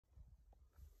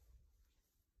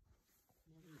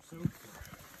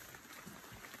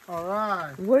All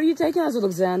right. Where are you taking us,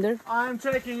 Alexander? I'm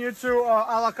taking you to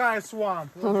ALAKAI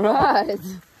swamp. All right.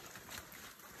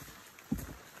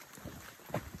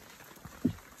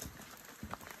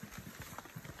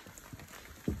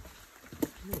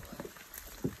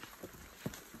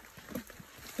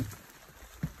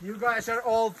 You guys are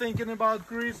all thinking about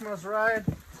Christmas, right?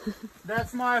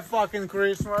 That's my fucking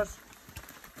Christmas.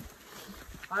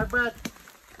 I bet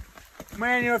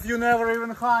many of you never even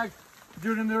hiked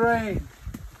during the rain.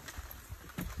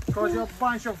 Because you're a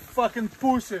bunch of fucking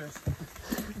pussies.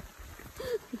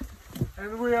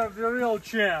 And we are the real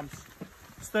champs.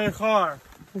 Stay hard.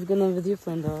 What's going on with you,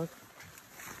 friend dog?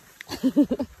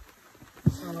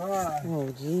 Alright. Oh,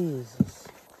 Jesus.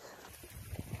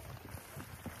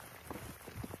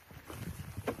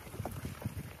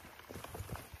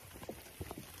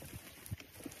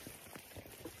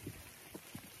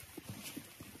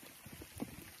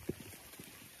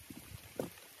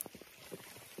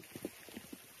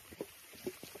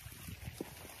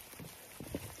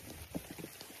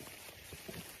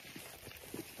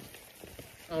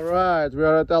 Alright, we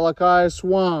are at ALAKAI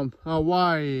swamp,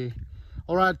 Hawaii.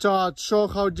 Alright, Todd, show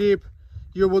how deep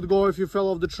you would go if you fell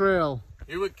off the trail.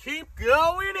 You would keep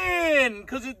going in,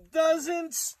 because it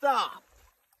doesn't stop.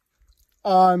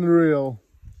 Unreal.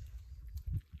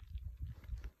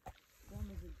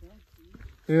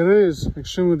 It is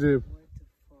extremely deep. What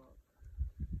the fuck?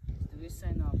 Do we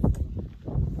sign up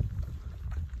for?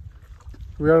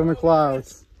 We are in the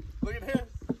clouds. Look at this.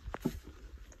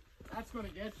 That's going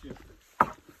to get you.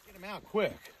 Get him out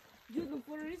quick. Dude,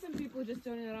 for a reason people just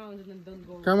turning around and then don't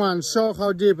go. Come on, show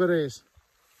how deep it is.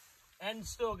 And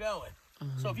still going.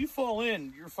 So if you fall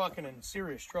in, you're fucking in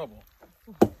serious trouble.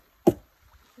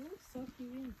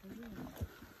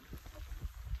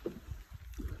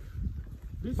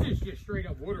 This is just straight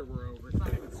up water we're over. It's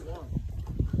not even swamp.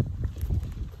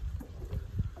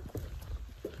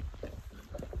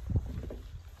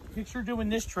 Picture doing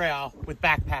this trail with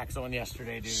backpacks on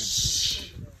yesterday, dude.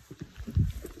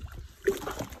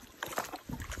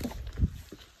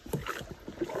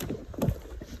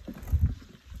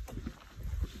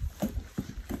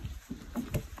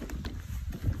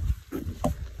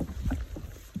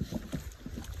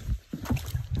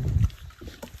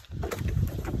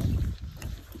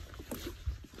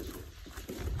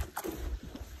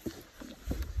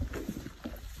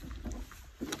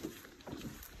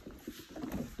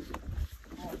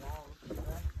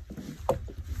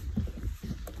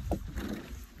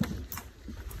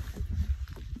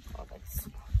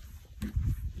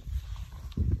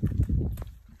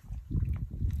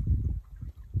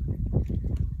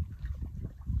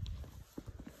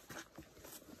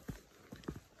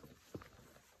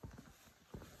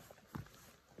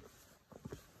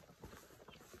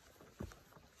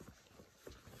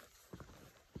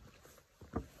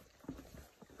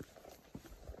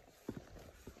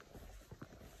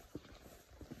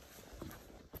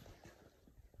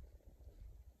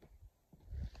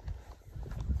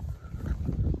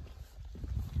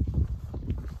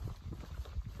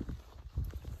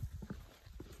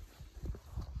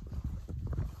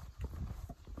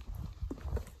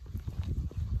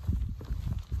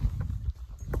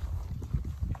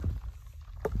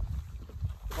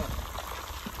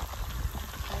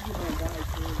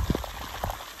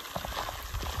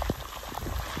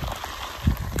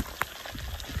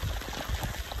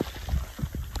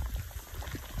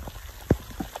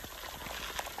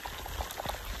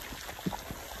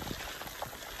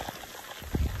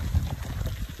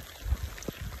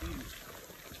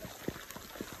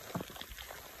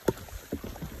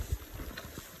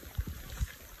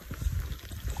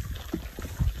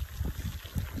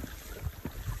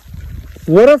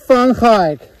 What a fun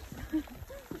hike.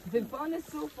 The fun is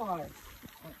so far. I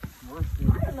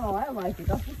don't know, I like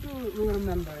it. I think we'll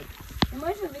remember it.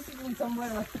 Imagine visiting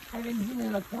somewhere like having been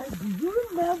in a car. Do you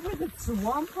remember the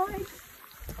swamp hike?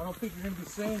 I don't think you're going to be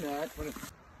saying that, but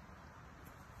it's...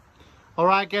 All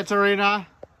right, Katerina,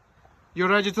 you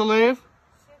ready to leave?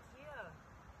 Shit, yeah.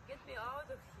 Get me out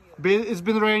of here. It's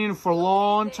been raining for a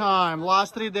long time.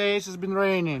 Last 3 days it's been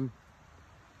raining.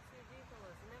 It's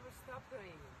ridiculous. It never stopped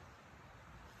raining.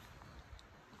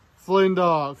 Flynn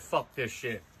dog, Fuck this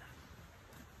shit.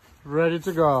 ready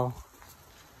to go.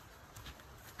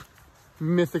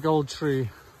 Mythical tree.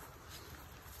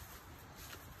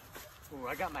 Ooh,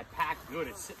 I got my pack good.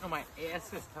 It's sitting on my ass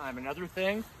this time. Another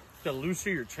thing, to looser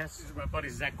your chest. These are my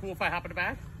buddies. Is that cool if I hop in the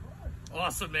back?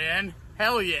 Awesome, man.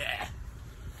 Hell yeah.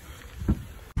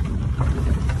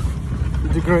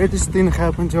 The greatest thing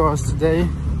happened to us today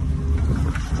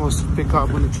was to pick up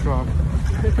on the truck.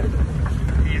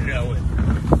 You know it.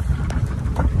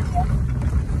 Yeah.